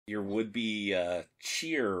your would-be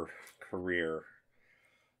cheer career.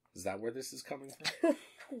 Is that where this is coming from?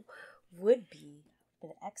 Would be.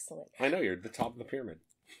 Been excellent. I know, you're at the top of the pyramid.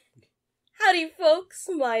 Howdy, folks.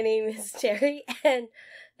 My name is Teri, and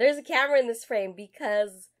there's a camera in this frame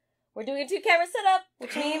because we're doing a 2-camera setup,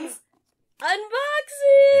 which means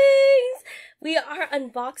unboxings! We are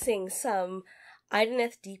unboxing some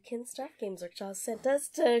Idoneth Deepkin stuff Games Workshop sent us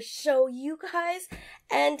to show you guys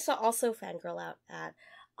and to also fangirl out at.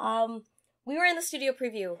 We were in the studio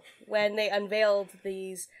preview when they unveiled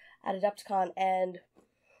these at Adepticon, and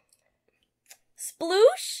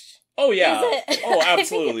sploosh? Oh, yeah. Is it? Oh,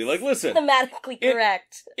 absolutely. Like, listen. Thematically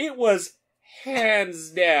correct. It was hands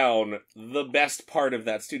down the best part of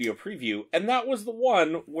that studio preview, and that was the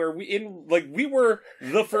one where we were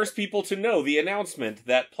the first people to know the announcement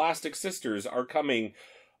that Plastic Sisters are coming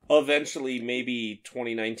eventually, maybe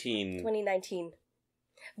 2019. 2019.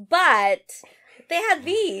 But they had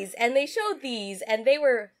these, and they showed these, and they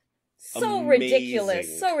were so Amazing.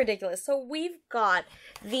 ridiculous. So ridiculous. So we've got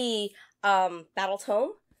the Battle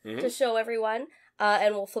Tome to show everyone.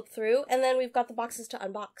 And we'll flip through, and then we've got the boxes to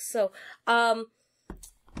unbox. So,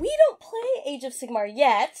 we don't play Age of Sigmar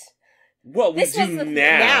yet. Well, we do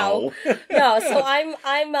now. No, so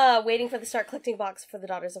I'm waiting for the start collecting box for the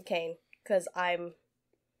Daughters of Cain, because I'm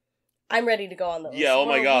ready to go on those. Yeah, oh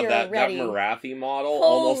my god, that Marathi model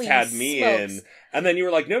almost had me smokes. in. And then you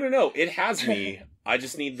were like, no, it has me. I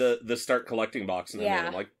just need the start collecting box. And then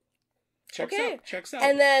I'm like, checks out.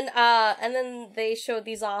 And then they showed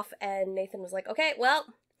these off, and Nathan was like, okay, well,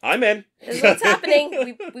 I'm in. This is what's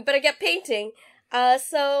happening. We better get painting.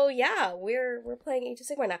 So yeah, we're playing Age of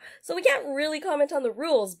Sigmar now. So we can't really comment on the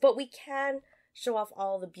rules, but we can show off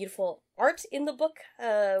all the beautiful art in the book,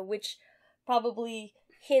 which probably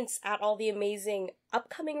hints at all the amazing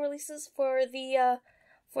upcoming releases for the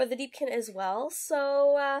Deepkin as well.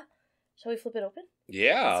 So shall we flip it open?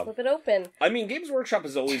 Yeah. Let's flip it open. I mean, Games Workshop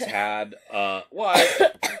has always had, I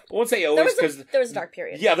won't say always, because there was a dark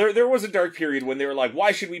period. Yeah, there was a dark period when they were like,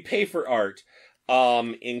 why should we pay for art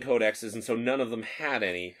in codexes? And so none of them had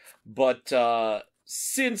any. But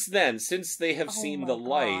since then, since they have seen the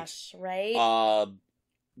light, right?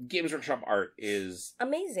 Games Workshop art is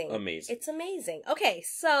amazing. Amazing. It's amazing. Okay,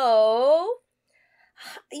 so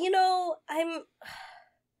I'm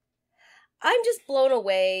just blown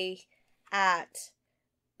away at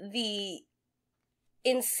the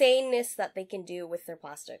insaneness that they can do with their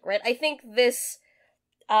plastic, right? I think this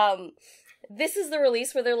is the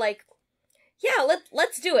release where they're like, yeah,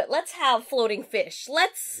 let's do it. Let's have floating fish.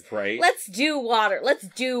 Let's do water. Let's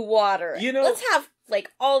have like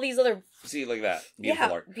all these other like that.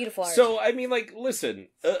 Beautiful art. Beautiful art. So I mean, like, listen,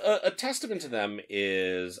 a testament to them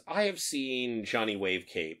is I have seen Johnny Wave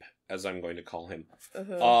Cape, as I'm going to call him.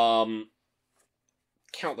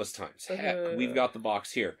 Countless times. Heck, we've got the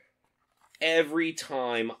box here. Every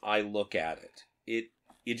time I look at it,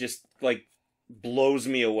 it just, like, blows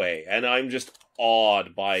me away. And I'm just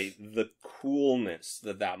awed by the coolness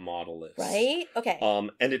that model is. Right? Okay.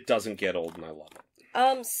 And it doesn't get old, and I love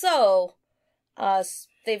it. So,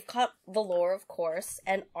 they've got the lore, of course,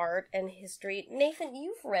 and art and history. Nathan,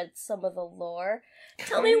 you've read some of the lore.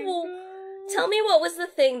 Tell me what was the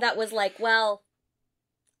thing that was like, well,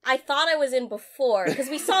 I thought I was in before, because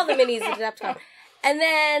we saw the minis at Adepticon. And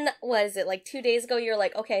then, what is it, like 2 days ago, you're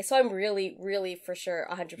like, okay, so I'm really, really for sure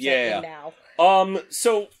 100% in now.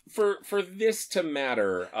 So, for this to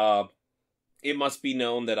matter, it must be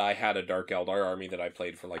known that I had a Dark Eldar army that I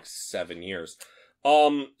played for like 7 years.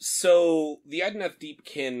 So, the Idoneth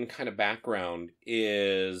Deepkin kind of background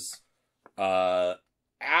is,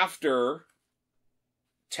 after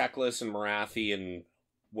Teclis and Marathi and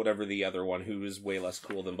whatever the other one, who is way less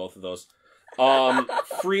cool than both of those,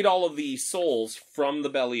 freed all of the souls from the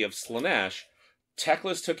belly of Slaanesh,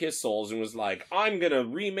 Teclis took his souls and was like, I'm gonna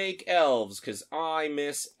remake elves, because I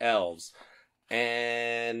miss elves.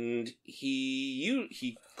 And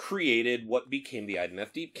he created what became the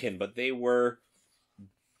Idoneth Deepkin, but they were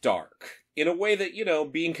dark. In a way that,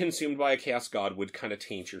 being consumed by a chaos god would kind of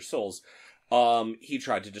taint your souls. He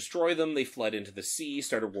tried to destroy them, they fled into the sea,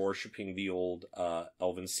 started worshipping the old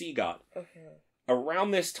elven sea god.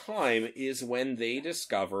 Around this time is when they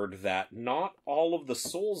discovered that not all of the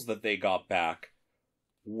souls that they got back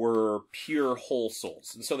were pure whole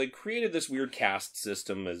souls. And so they created this weird caste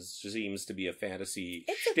system, as seems to be a fantasy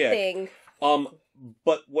shtick. A thing.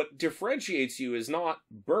 But what differentiates you is not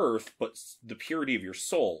birth, but the purity of your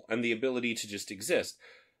soul and the ability to just exist.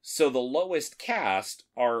 So the lowest caste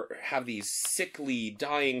have these sickly,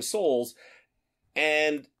 dying souls,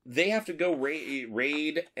 and they have to go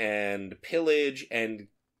raid and pillage and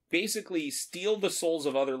basically steal the souls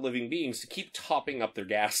of other living beings to keep topping up their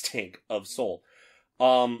gas tank of soul.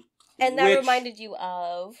 And that reminded you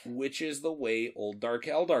of... Which is the way old Dark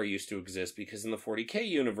Eldar used to exist, because in the 40k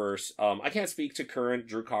universe, I can't speak to current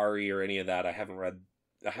Drukhari or any of that. I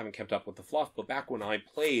haven't kept up with the fluff, but back when I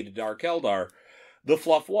played Dark Eldar, the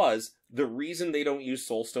fluff was, the reason they don't use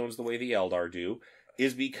soul stones the way the Eldar do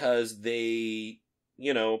is because they,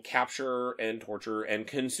 capture and torture and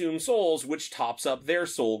consume souls, which tops up their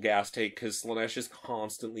soul gas tank, because Slaanesh is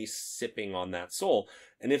constantly sipping on that soul.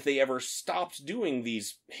 And if they ever stopped doing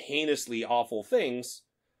these heinously awful things,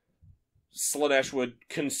 Slaanesh would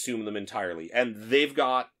consume them entirely. And they've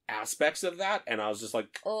got aspects of that, and I was just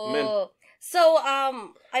like, man. So,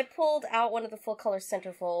 I pulled out one of the full color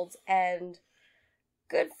centerfolds, and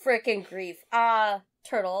good frickin' grief.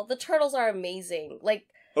 Turtle. The turtles are amazing. Like,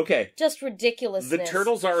 okay. Just ridiculousness. The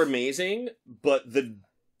turtles are amazing, but the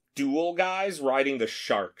dual guys riding the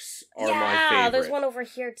sharks are my favorite. Yeah, there's one over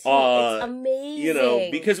here too. It's amazing.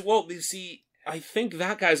 Because, you see, I think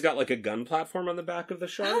that guy's got like a gun platform on the back of the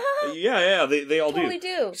shark. Yeah, they all totally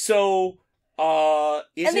do. So,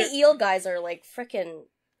 the eel guys are like frickin',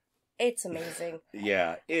 it's amazing.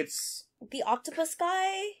 Yeah, it's... The octopus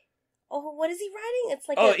guy? Oh, what is he riding?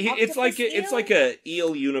 It's like it's like a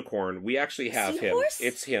eel unicorn. We actually have him.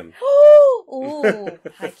 It's him. Ooh,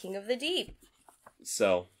 High King of the Deep.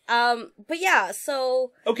 So. But yeah,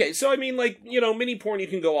 so... Okay, so I mean, mini porn, you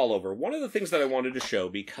can go all over. One of the things that I wanted to show,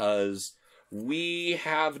 because we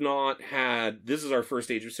have not had... This is our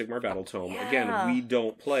first Age of Sigmar Battle Tome. Yeah. Again, we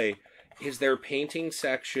don't play. Is their painting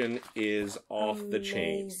section is off the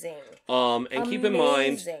chain. And keep in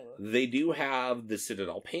mind, they do have the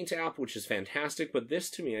Citadel Paint app, which is fantastic, but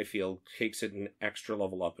this, to me, I feel, takes it an extra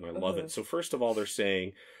level up, and I love it. So first of all, they're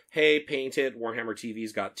saying, hey, paint it, Warhammer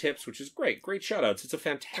TV's got tips, which is great. Great shout-outs. It's a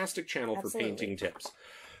fantastic channel for painting tips.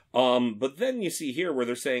 But then you see here where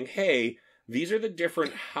they're saying, hey, these are the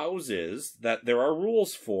different houses that there are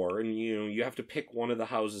rules for, and you have to pick one of the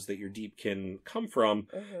houses that your Deepkin come from.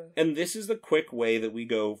 And this is the quick way that we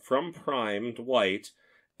go from prime to white,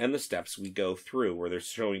 and the steps we go through, where they're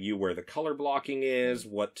showing you where the color blocking is,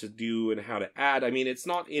 what to do, and how to add. I mean, it's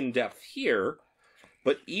not in-depth here,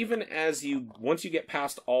 but even once you get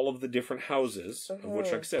past all of the different houses, of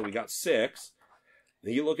which, like I said, we got 6,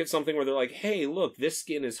 you look at something where they're like, hey, look, this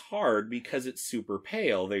skin is hard because it's super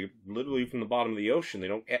pale. They literally from the bottom of the ocean. They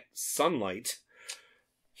don't get sunlight.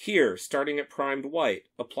 Here, starting at primed white,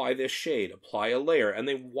 apply this shade, apply a layer, and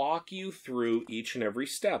they walk you through each and every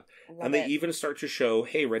step. And they even start to show,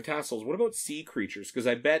 hey, red tassels, what about sea creatures? Because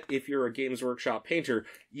I bet if you're a Games Workshop painter,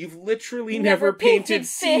 you've literally never painted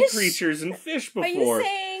sea creatures and fish before. Are you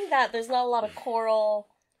saying that there's not a lot of coral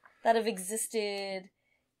that have existed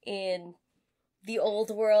in the old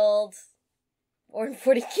world or in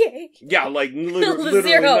 40k? Yeah, like literally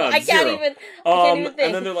zero. None, I can't even think.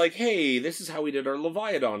 And then they're like, hey, this is how we did our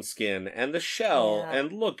Leviathan skin and the shell,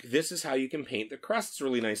 and look, this is how you can paint the crests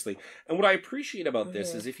really nicely. And what I appreciate about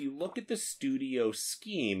this is if you look at the studio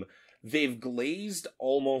scheme, they've glazed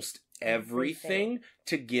almost everything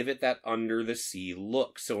to give it that under the sea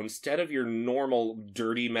look. So instead of your normal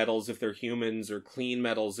dirty metals if they're humans, or clean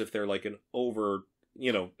metals if they're like an over...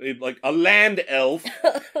 like a land elf,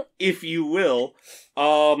 if you will.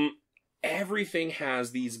 Everything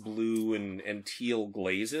has these blue and teal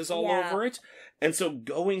glazes all over it. And so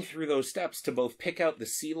going through those steps to both pick out the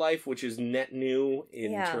sea life, which is net new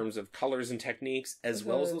in terms of colors and techniques, as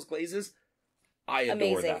well as those glazes, I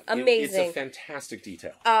adore that. Amazing. It's a fantastic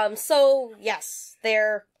detail. So, yes,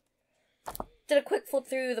 did a quick flip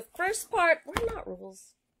through the first part. We're not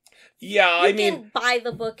rules. Yeah, you can buy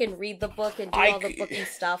the book and read the book and do all the booky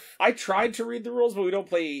stuff. I tried to read the rules, but we don't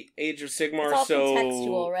play Age of Sigmar, it's all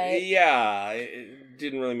contextual, right? Yeah, it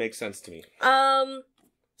didn't really make sense to me.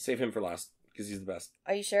 Save him for last, because he's the best.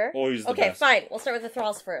 Are you sure? Oh, he's the best. Okay, fine. We'll start with the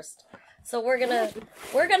Thralls first. So we're gonna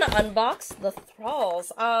unbox the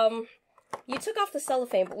Thralls. You took off the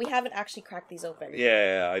cellophane, but we haven't actually cracked these open.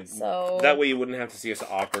 Yeah, so that way you wouldn't have to see us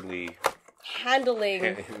awkwardly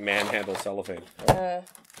manhandle cellophane.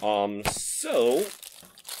 So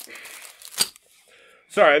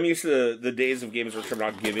sorry, I'm used to the days of Games Workshop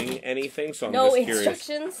not giving anything, so I'm just curious.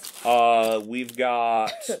 No instructions? We've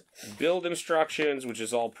got build instructions, which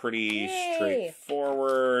is all pretty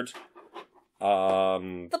straightforward.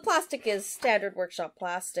 The plastic is standard workshop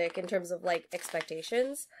plastic in terms of, like,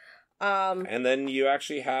 expectations. And then you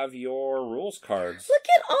actually have your rules cards. Look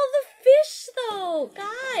at all the fish, though!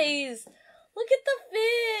 Guys! Look at the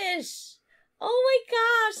fish! Oh my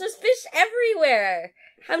gosh, there's fish everywhere!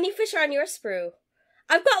 How many fish are on your sprue?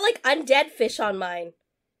 I've got, like, undead fish on mine.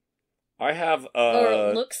 I have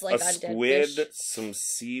Or it looks like a undead squid, fish. some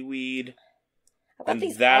seaweed, How about and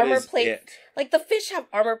these that armor is plate? it. Like the fish have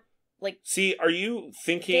armor. Like See, are you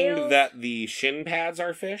thinking scales? that the shin pads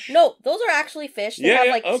are fish? no, those are actually fish. They have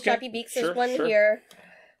like okay. strappy beaks. There's Sure, one sure. here.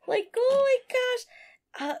 Like, oh my gosh.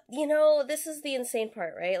 You know, this is the insane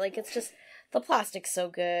part, right? Like, it's just the plastic's so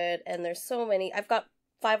good, and there's so many. I've got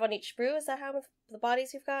 5 on each sprue. Is that how the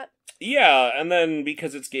bodies you've got? Yeah, and then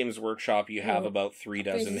because it's Games Workshop, you have about 3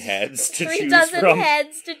 dozen heads to choose 3 dozen from.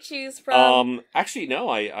 heads to choose from. Actually, no,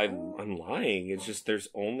 I'm lying. It's just there's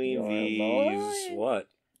only You're these lying. what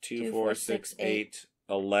 2, 4, 6, 8,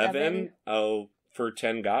 11. Oh, for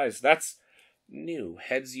 10 guys. That's new.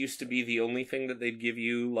 Heads used to be the only thing that they'd give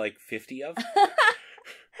you like 50 of.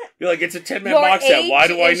 You're like, it's a 10-man Your box set. Why age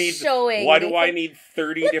do I is need? showing. Why do I need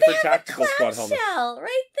 30 Look, different they have tactical a squad clown helmets? shell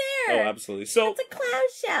right Oh, there. absolutely. So, That's a clown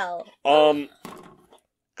shell.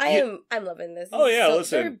 I'm loving this. Oh yeah, so,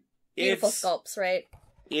 listen. They're beautiful It's sculpts, right?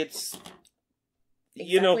 it's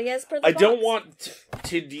Exactly as per the I don't box. want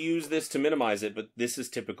to use this to minimize it, but this is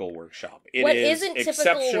typical Workshop. It What is isn't typical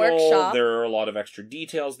exceptional. Workshop? There are a lot of extra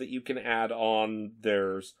details that you can add on.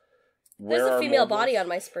 There's a female body on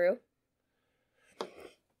my sprue.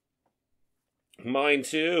 Mine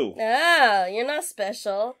too. Ah, you're not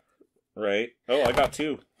special. Right? Oh, I got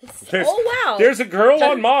 2. There's, oh wow. There's a girl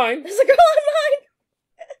on mine. There's a girl on mine.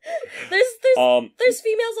 There's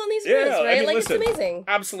females on these sprues, right? I mean, like listen, it's amazing.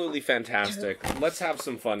 Absolutely fantastic. Let's have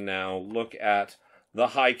some fun now. Look at the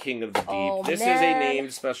High King of the Deep. Oh, this man. is a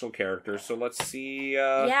named special character, so let's see.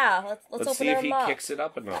 Yeah, let's open see if them he up. kicks it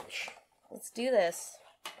up a notch. Let's do this.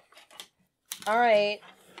 All right.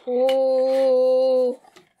 Ooh.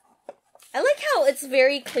 I like how it's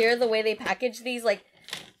very clear the way they package these. Like,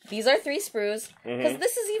 these are 3 sprues. Because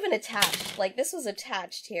this is even attached. Like, this was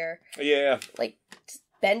attached here. Yeah. Like, just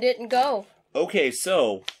bend it and go. Okay,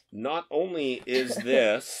 so not only is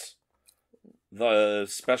this the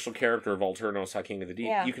special character of Alternos, High King of the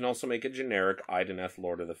Deep, you can also make a generic Idoneth,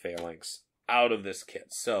 Lord of the Phalanx, out of this kit.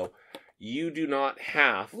 So you do not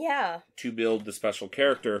have to build the special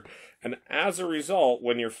character. And as a result,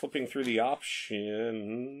 when you're flipping through the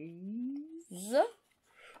options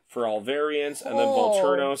for all variants, and then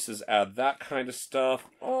Volturnos is add that kind of stuff,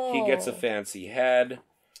 he gets a fancy head.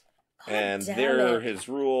 And there are his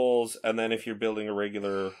rules. And then if you're building a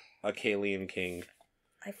regular Akalian King,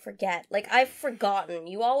 I forget. Like, I've forgotten.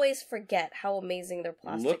 You always forget how amazing their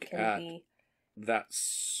plastic can be. That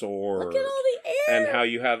sword. Look at all the air! And how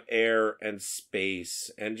you have air and space.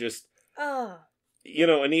 And just... You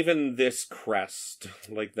know, and even this crest.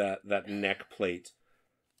 Like that neck plate.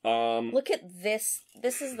 Look at this.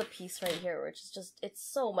 This is the piece right here, which is just... It's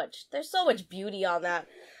so much... There's so much beauty on that.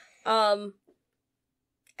 And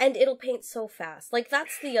it'll paint so fast. Like,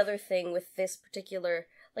 that's the other thing with this particular...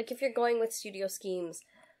 Like, if you're going with studio schemes,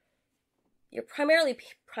 you're primarily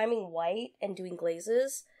priming white and doing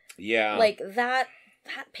glazes. Yeah. Like, that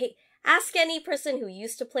paint... Ask any person who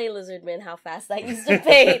used to play Lizardman how fast that used to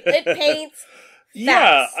paint. It paints fast.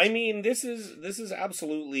 Yeah, I mean, this is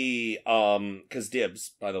absolutely... Because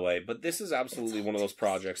dibs, by the way. But this is absolutely one of those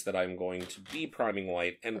projects that I'm going to be priming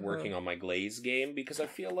white and working on my glaze game, because I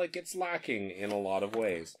feel like it's lacking in a lot of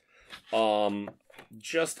ways.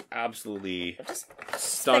 Just absolutely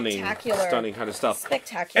stunning kind of stuff.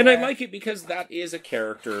 Spectacular. And I like it because that is a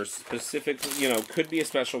character specific, could be a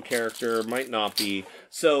special character, might not be.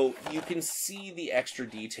 So you can see the extra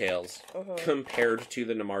details compared to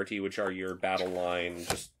the Namarti, which are your battle line,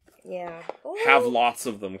 just have lots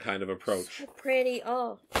of them kind of approach. So pretty.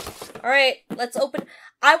 Oh. Alright, let's open.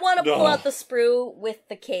 I want to pull out the sprue with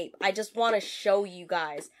the cape. I just want to show you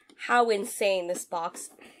guys how insane this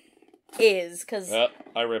box is, because...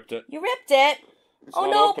 I ripped it. You ripped it? It's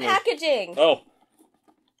oh no, opening. packaging! Oh.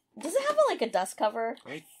 Does it have a dust cover?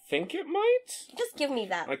 I think it might. Just give me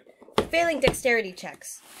that. Failing dexterity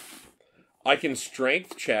checks. I can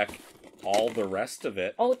strength check all the rest of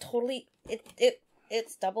it. Oh, totally.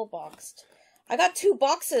 It's double boxed. I got 2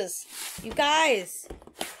 boxes. You guys.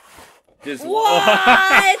 What?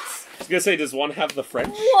 I was gonna say, does one have the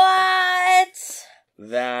French? What?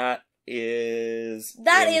 That is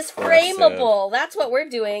frameable. That's what we're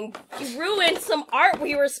doing. You ruined some art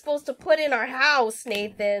we were supposed to put in our house,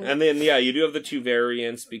 Nathan. And then, you do have the 2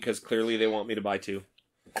 variants, because clearly they want me to buy 2.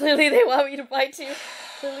 Clearly they want me to buy 2.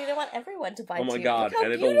 Clearly they want everyone to buy 2. Oh my god, and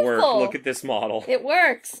beautiful. it'll work. Look at this model. It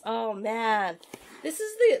works. Oh man. This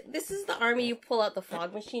is the army you pull out the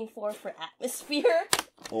fog machine for atmosphere.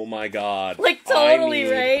 Oh my god. Like,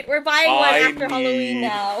 totally, right? We're buying one after Halloween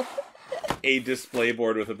now. a display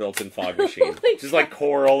board with a built-in fog machine. my Just like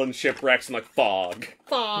coral and shipwrecks and like fog.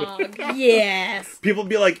 Fog. Yes. People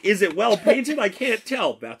be like, is it well painted? I can't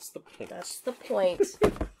tell. That's the point. That's the point.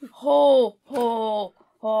 Oh, oh,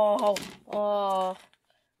 oh, oh.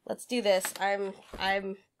 Let's do this. I'm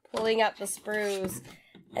pulling out the sprues,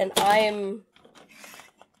 and I'm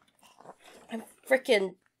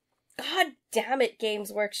freaking, god damn it,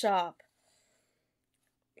 Games Workshop.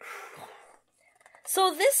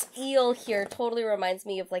 So this eel here totally reminds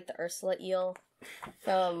me of like the Ursula eel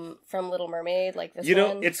from Little Mermaid, like this one. You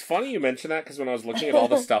know, it's funny you mention that, because when I was looking at all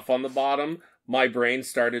the stuff on the bottom, my brain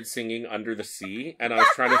started singing Under the Sea, and I was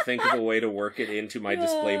trying to think of a way to work it into my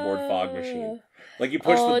display board fog machine. Like, you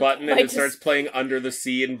push the button and it starts playing Under the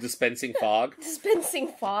Sea and dispensing fog. Dispensing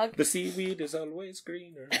fog. The seaweed is always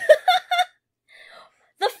greener.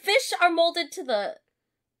 The fish are molded to the...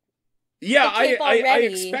 Yeah, the cape I already.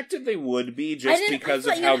 expected they would be, just because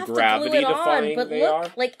of you'd how have to glue gravity it on, defying but they look,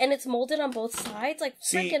 are. like, and it's molded on both sides, like,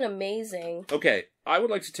 See, freaking amazing. Okay, I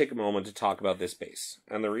would like to take a moment to talk about this base.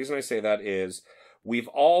 And the reason I say that is, we've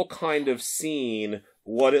all kind of seen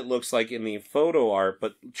what it looks like in the photo art,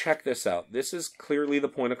 but check this out. This is clearly the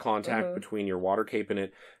point of contact between your water cape and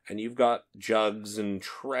it, and you've got jugs and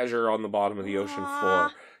treasure on the bottom of the ocean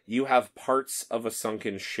floor. You have parts of a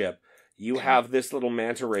sunken ship. You have this little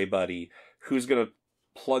manta ray buddy who's going to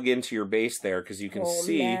plug into your base there, because you can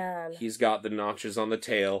see he's got the notches on the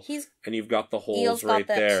tail, and you've got the holes right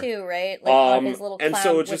there. Too, right? Like on his little and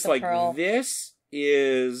so it's just like, pearl. This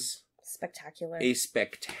is spectacular. A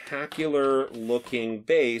spectacular looking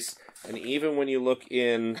base, and even when you look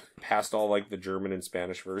in past all like the German and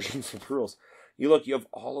Spanish versions of the rules, you have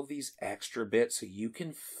all of these extra bits, so you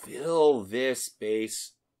can fill this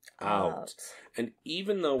base out. And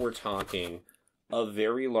even though we're talking a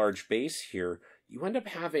very large base here, you end up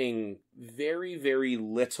having very, very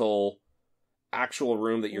little actual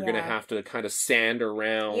room that you're going to have to kind of sand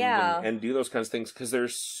around and do those kinds of things, because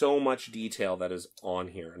there's so much detail that is on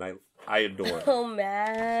here, and I adore it. Oh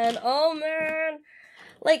man.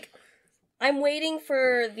 Like, I'm waiting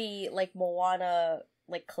for the, like, Moana,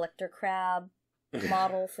 like, collector crab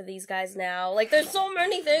model for these guys now. Like, there's so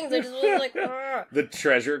many things. I just was like, argh. The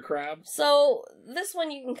treasure crab. So this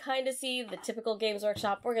one you can kind of see the typical Games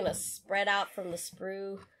Workshop. We're gonna spread out from the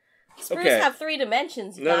sprue. Sprues have 3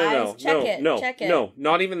 dimensions, you guys. Check it. No,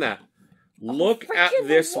 not even that. Look at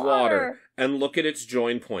this water and look at its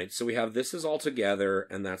join points. So we have this is all together,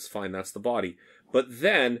 and that's fine. That's the body. But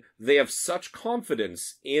then they have such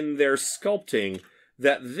confidence in their sculpting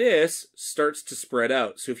that this starts to spread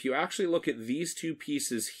out. So if you actually look at these 2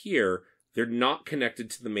 pieces here, they're not connected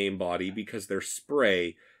to the main body because they're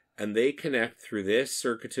spray, and they connect through this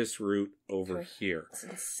circuitous route over here. That's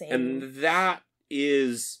insane. And that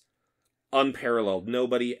is unparalleled.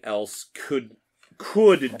 Nobody else could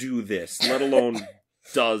do this, let alone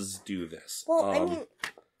does do this. Well, I mean,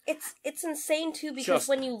 it's insane too, because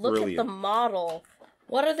when you look at the model,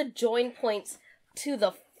 what are the join points to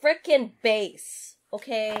the frickin' base?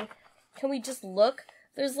 Okay, can we just look?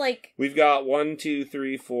 There's like... We've got 1, 2,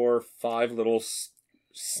 3, 4, 5 little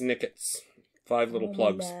snickets. 5 little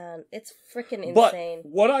plugs. Man, it's freaking insane. But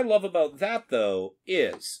what I love about that, though,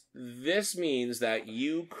 is this means that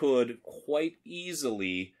you could quite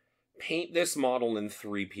easily paint this model in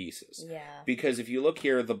 3 pieces. Yeah. Because if you look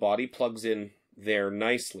here, the body plugs in there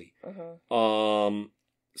nicely.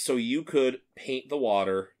 So you could paint the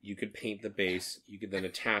water, you could paint the base, you could then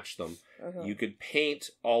attach them. You could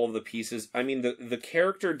paint all of the pieces. I mean, the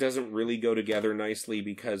character doesn't really go together nicely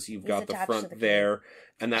because you've got the front there,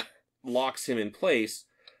 and that locks him in place.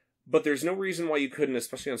 But there's no reason why you couldn't,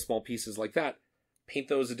 especially on small pieces like that, paint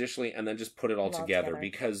those additionally and then just put it all together.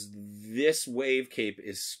 Because this wave cape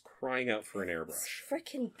is crying out for an airbrush. It's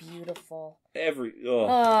freaking beautiful.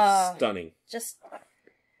 Stunning. Just...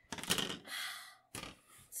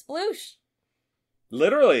 Sploosh.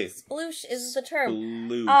 Literally. Sploosh is the term.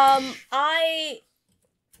 Sploosh.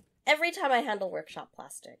 Every time I handle workshop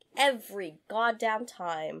plastic, every goddamn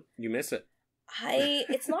time. You miss it.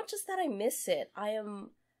 It's not just that I miss it. I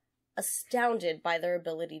am astounded by their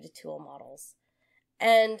ability to tool models.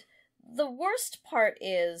 And the worst part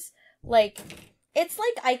is, like, it's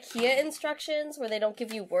like IKEA instructions where they don't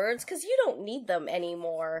give you words because you don't need them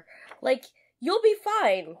anymore. Like, you'll be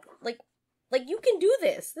fine. Like, you can do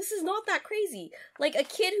this. This is not that crazy. Like, a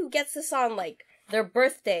kid who gets this on, like, their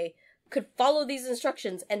birthday could follow these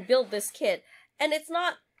instructions and build this kit. And it's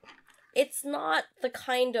not the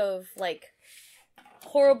kind of, like,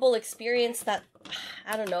 horrible experience that,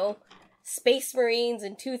 I don't know, Space Marines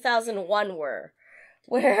in 2001 were.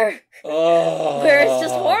 Where it's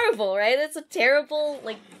just horrible, right? It's a terrible,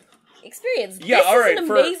 like, experience. Yeah, this all right. is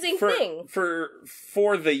an amazing thing.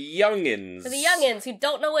 For the youngins. For the youngins who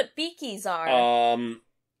don't know what beakies are.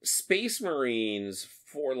 Space Marines,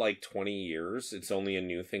 for like 20 years, it's only a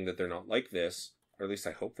new thing that they're not like this. Or at least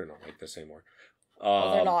I hope they're not like this anymore.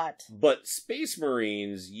 Well, they're not. But Space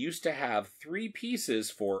Marines used to have 3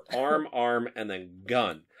 pieces for arm, arm, and then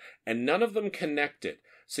gun. And none of them connected.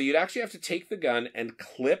 So you'd actually have to take the gun and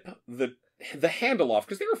clip the handle off,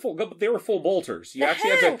 because they were full bolters. You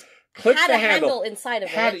actually had to clip the handle inside of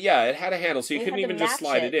it. Yeah, it had a handle, so you couldn't even just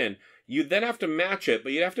slide it in. You'd then have to match it,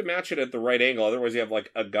 but you'd have to match it at the right angle. Otherwise, you have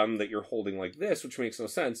like a gun that you're holding like this, which makes no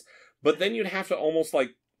sense. But then you'd have to almost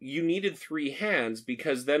like, you needed 3 hands,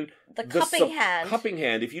 because then the cupping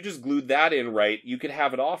hand, if you just glued that in right, you could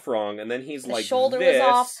have it off wrong, and then he's like, the shoulder was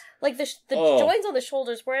off. Like the joints on the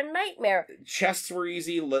shoulders were a nightmare. Chests were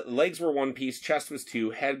easy, legs were 1 piece, chest was 2,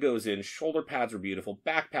 head goes in, shoulder pads were beautiful,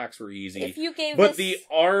 backpacks were easy. But the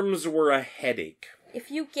arms were a headache. If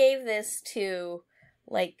you gave this to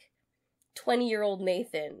like 20-year-old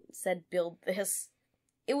Nathan, said build this,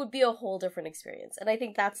 it would be a whole different experience. And I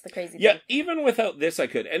think that's the crazy thing. Yeah, even without this I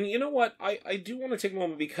could. And you know what? I do want to take a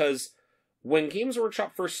moment, because when Games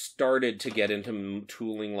Workshop first started to get into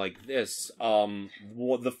tooling like this,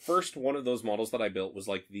 the first one of those models that I built was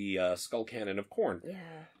like the Skull Cannon of Khorne.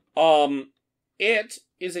 Yeah. It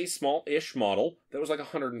is a small-ish model that was like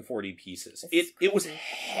 140 pieces. It was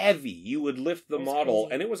heavy. You would lift the model,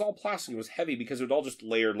 and it was all plastic. It was heavy because it would all just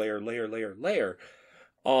layer.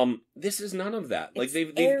 This is none of that. Like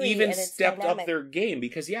they've even stepped up their game,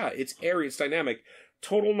 because yeah, it's airy, it's dynamic.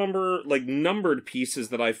 Total number, like numbered pieces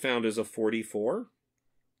that I found is a 44.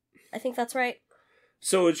 I think that's right.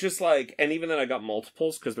 So it's just like, and even then I got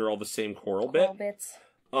multiples because they're all the same coral bits.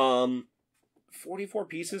 44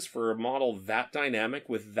 pieces for a model that dynamic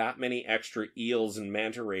with that many extra eels and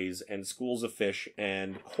manta rays and schools of fish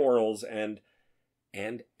and corals and.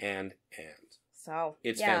 So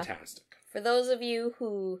it's fantastic. For those of you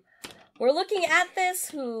who were looking at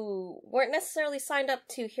this, who weren't necessarily signed up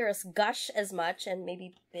to hear us gush as much, and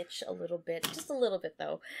maybe bitch a little bit, just a little bit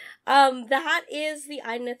though, that is the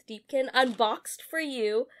Idoneth Deepkin unboxed for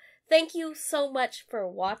you. Thank you so much for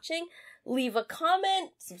watching. Leave a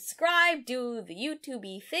comment, subscribe, do the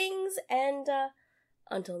YouTube-y things, and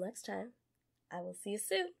until next time, I will see you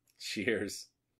soon. Cheers.